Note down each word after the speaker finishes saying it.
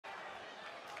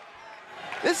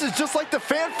This is just like the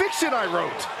fan fiction I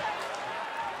wrote.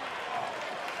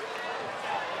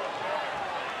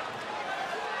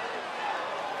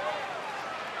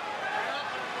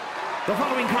 The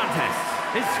following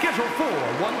contest is scheduled for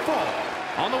one fall.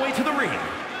 On the way to the ring.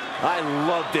 I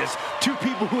love this. Two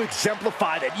people who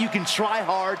exemplify that you can try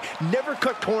hard, never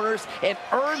cut corners, and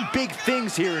earn big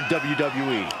things here in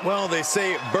WWE. Well, they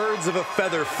say birds of a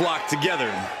feather flock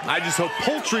together. I just hope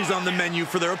poultry's on the menu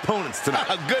for their opponents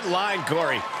tonight. Good line,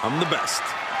 Corey. I'm the best.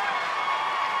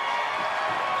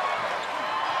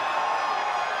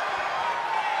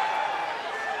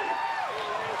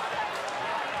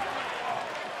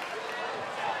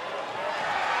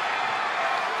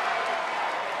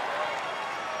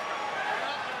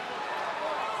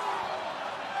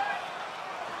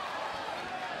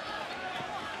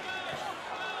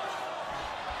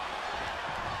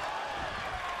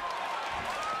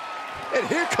 And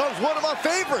here comes one of my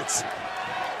favorites.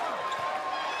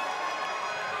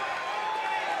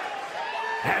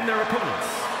 And their opponents,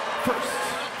 first,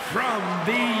 from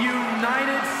the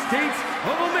United States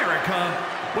of America,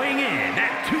 weighing in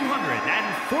at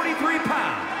 243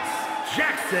 pounds,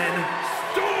 Jackson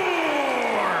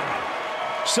Storm!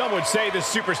 Some would say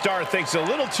this superstar thinks a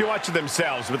little too much of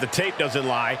themselves, but the tape doesn't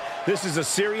lie. This is a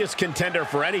serious contender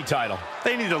for any title.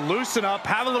 They need to loosen up,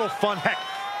 have a little fun, heck,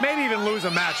 maybe even lose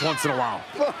a match once in a while.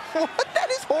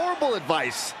 That is horrible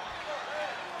advice.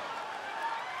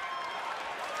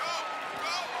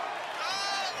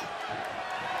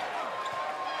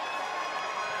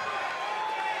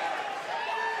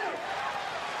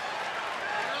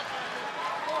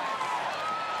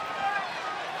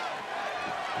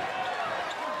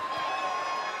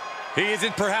 He is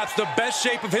in perhaps the best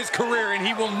shape of his career, and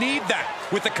he will need that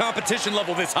with the competition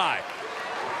level this high.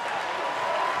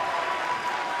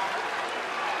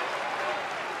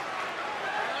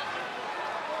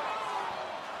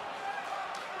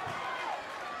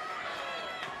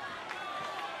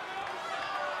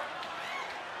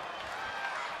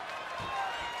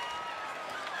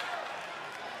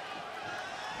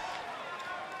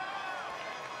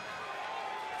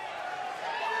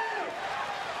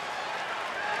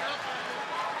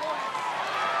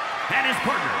 And his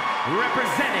partner,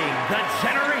 representing the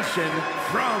generation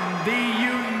from the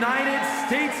United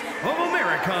States of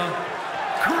America,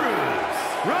 Cruz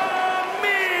Ramirez.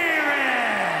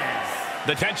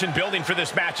 The tension building for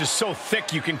this match is so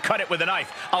thick you can cut it with a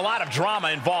knife. A lot of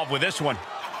drama involved with this one.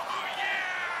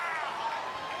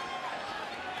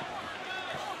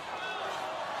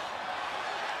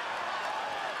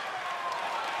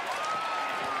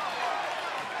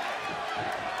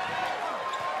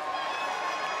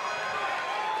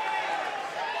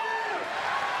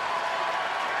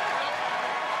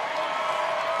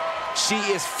 She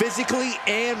is physically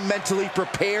and mentally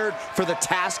prepared for the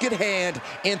task at hand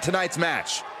in tonight's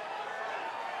match.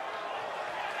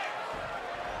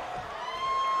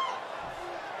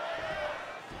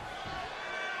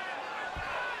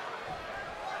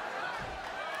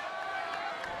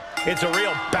 It's a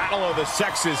real battle of the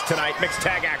sexes tonight. Mixed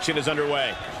tag action is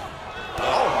underway.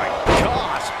 Oh my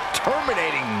gosh,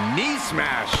 terminating knee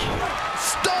smash.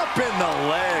 Stomping the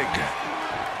leg.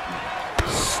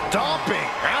 Stomping,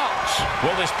 ouch.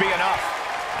 Will this be enough?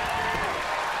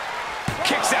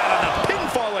 Kicks out on the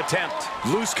pinfall attempt.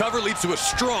 Loose cover leads to a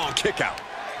strong kick out.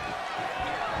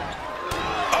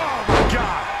 Oh my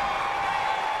God.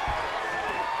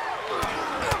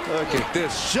 Look at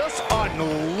this, just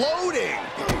unloading.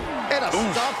 And a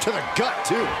stomp to the gut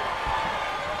too.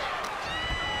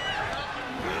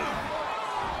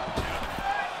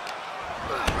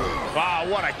 Wow,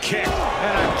 what a kick.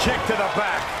 And a kick to the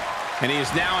back. And he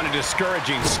is now in a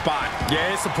discouraging spot. Yeah,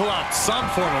 he has to pull out some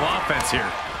form of offense here.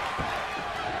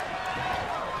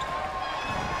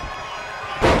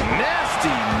 Nasty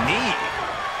knee.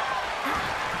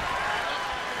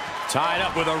 Tied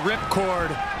up with a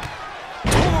ripcord.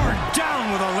 Torn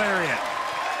down with a lariat.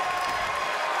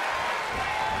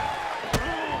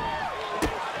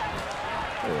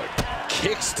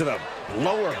 Kicks to the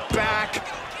lower back.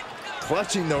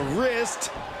 Clutching the wrist.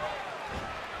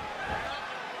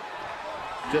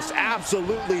 Just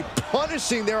absolutely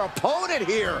punishing their opponent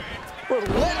here.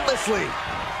 Relentlessly.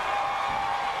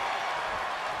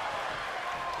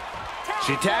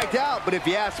 She tagged out, but if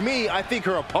you ask me, I think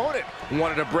her opponent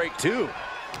wanted a break too.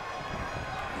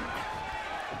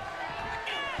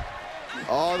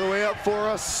 All the way up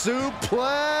for a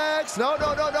suplex. No,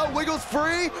 no, no, no. Wiggles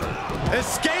free.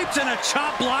 Escapes, and a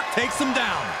chop block takes him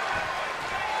down.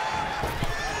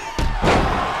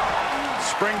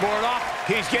 Springboard off.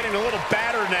 He's getting a little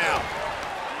battered now.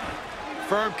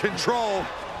 Firm control.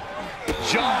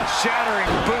 Jaw-shattering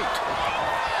boot.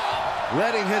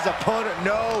 letting his opponent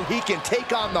know he can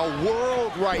take on the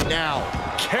world right now.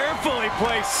 Carefully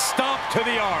placed stomp to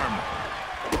the arm.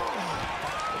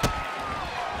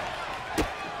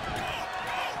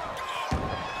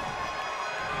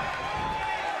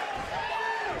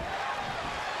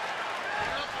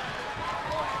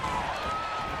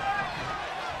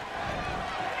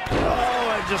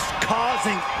 Oh, and just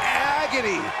causing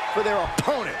agony for their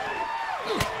opponent.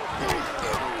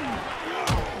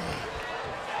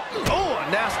 Oh,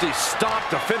 a nasty stomp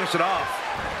to finish it off.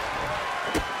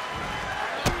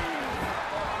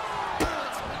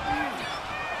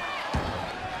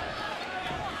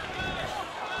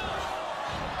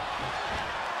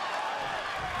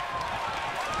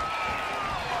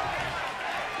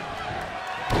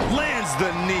 Lands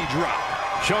the knee drop.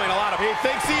 Showing a lot of, he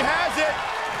thinks he has it.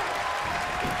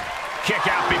 Kick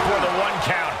out before the 1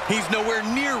 count. He's nowhere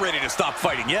near ready to stop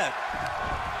fighting yet.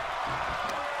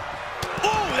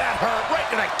 Oh, that hurt right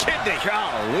to the kidney.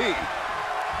 Golly.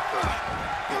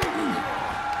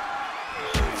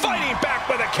 Fighting back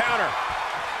with a counter.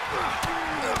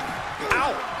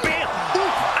 Ow, bam,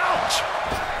 oof, ouch.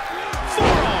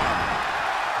 Forearm.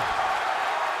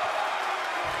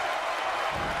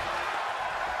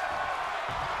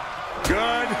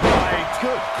 Good fight.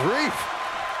 Good grief.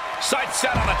 Sight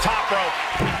set on the top rope.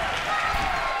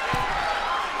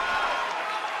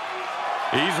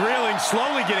 He's reeling,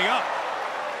 slowly getting up.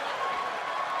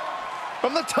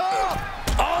 From the top.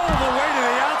 All the way to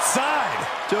the outside.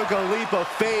 Took a leap of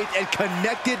faith and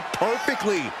connected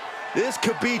perfectly. This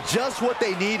could be just what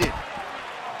they needed.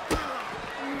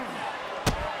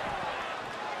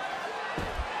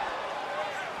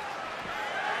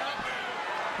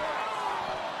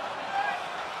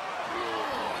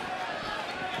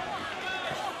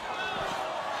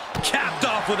 Capped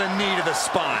off with a knee to the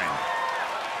spine.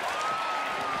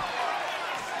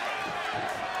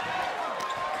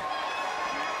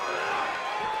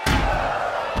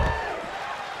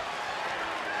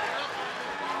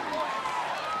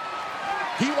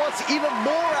 He wants even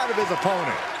more out of his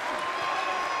opponent.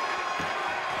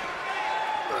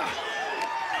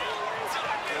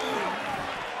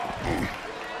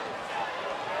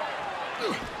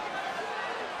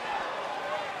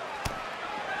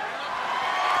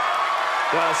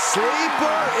 The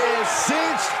sleeper is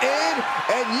cinched in,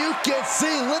 and you can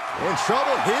see in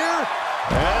trouble here.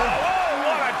 Oh,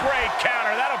 what a great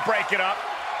counter. That'll break it up.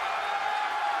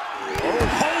 Oh,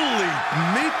 holy,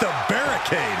 meet the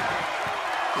barricade.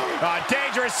 A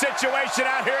dangerous situation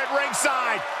out here at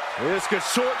ringside. This could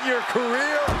shorten your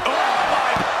career. Oh,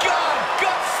 my God.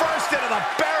 Gut first into the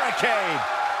barricade.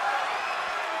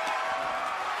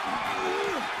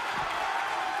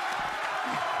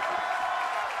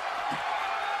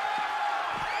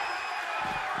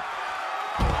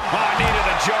 Oh, knee to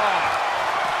the jaw.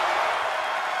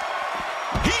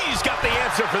 He's got the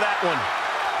answer for that one.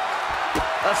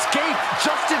 Escape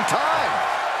just in time.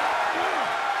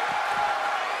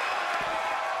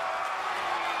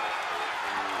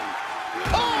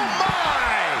 Oh,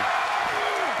 my!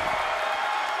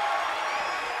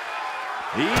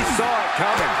 He saw it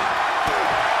coming.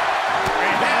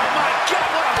 And oh, my God,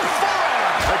 what a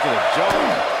forearm! Right to the jaw.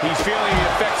 He's feeling the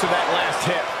effects of that last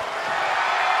hit.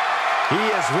 He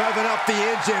is revving up the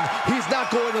engine. He's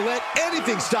not going to let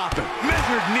anything stop him.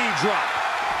 Measured knee drop.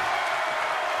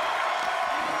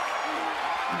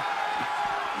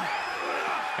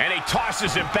 And he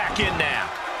tosses him back in now.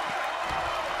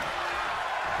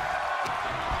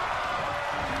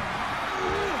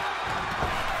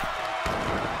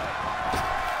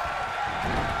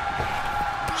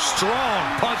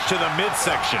 Strong punch to the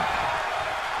midsection.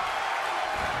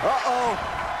 Uh-oh.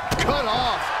 Cut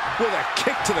off with a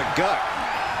kick to the gut.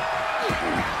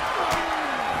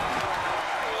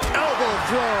 Elbow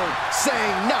thrown,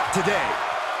 saying not today.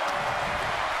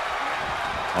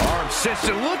 Arm cinched.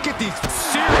 Look at these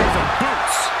series of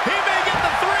boots. He may get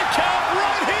the 3 count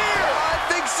right here. I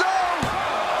think so.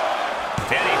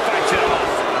 And he fights it off.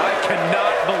 I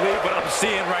cannot believe what I'm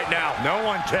seeing right now. No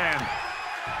one can.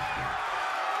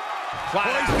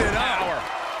 Hoisted up.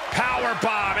 Power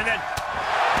bomb, and then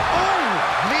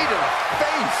Oh, knee to the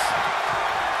face.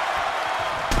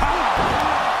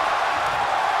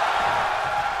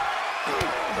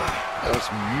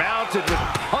 Just mounted with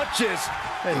punches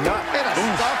and a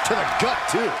stomp to the gut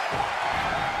too.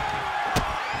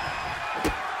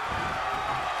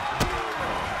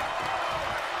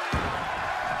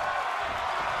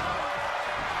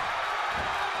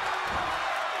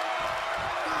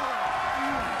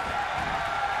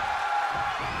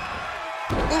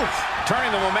 Oof.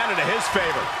 turning the momentum to his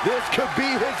favor. This could be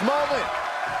his moment.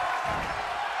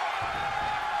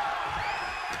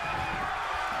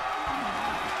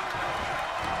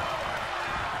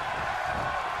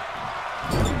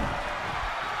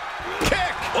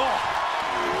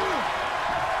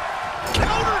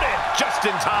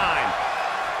 in time.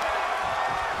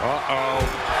 Uh-oh.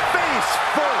 Face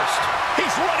first.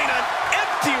 He's running on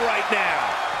empty right now.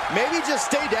 Maybe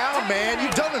just stay down, man.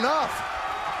 You've done enough.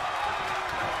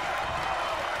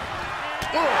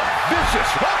 Oh, vicious.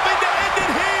 Hoping to end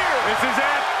it here. This is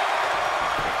it.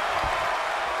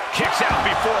 Kicks out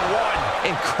before one.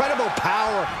 Incredible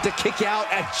power to kick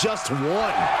out at just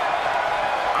one.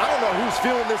 I don't know who's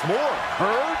feeling this more,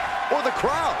 her or the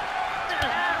crowd.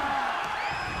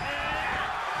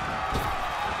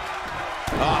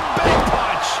 Big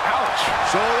punch. Ouch.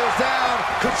 Shoulders down.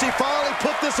 Could she finally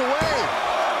put this away?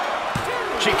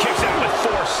 She kicks out with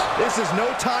force. This is no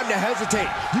time to hesitate.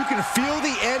 You can feel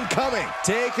the end coming.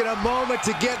 Taking a moment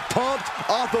to get pumped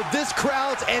off of this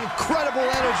crowd's incredible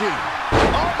energy.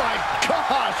 Oh my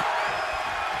gosh.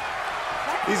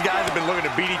 These guys have been looking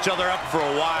to beat each other up for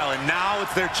a while, and now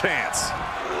it's their chance.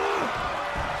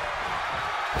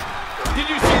 Did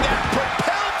you see that?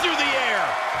 Propelled through the air.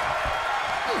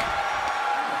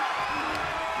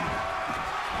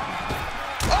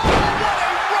 Oh, what a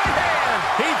right hand.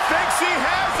 He thinks he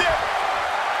has it.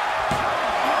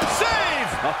 Save.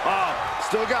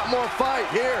 Still got more fight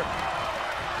here.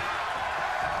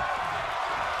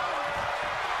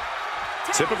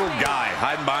 Typical guy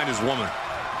hiding behind his woman.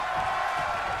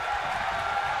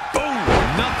 Boom!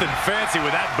 Nothing fancy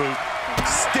with that boot.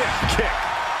 Stiff kick.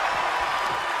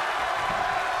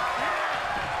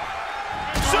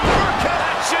 Super cut.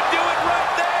 That should do it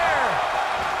right there.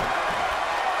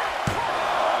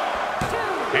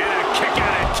 And a kick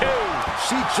out at two.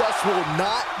 She just will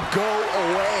not go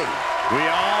away. We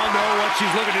all know what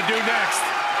she's looking to do next.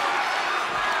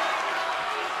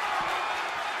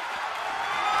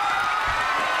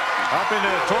 Up into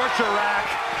the torture rack.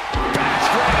 Bash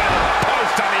right into the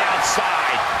post on the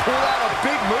outside. Pull out a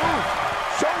big move.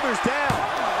 Shoulders down.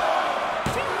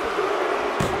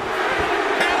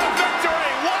 And a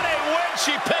victory. What a win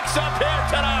she picks up here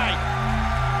tonight.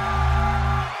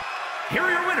 Here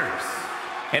are your winners.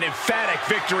 An emphatic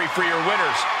victory for your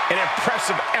winners. An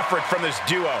impressive effort from this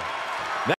duo.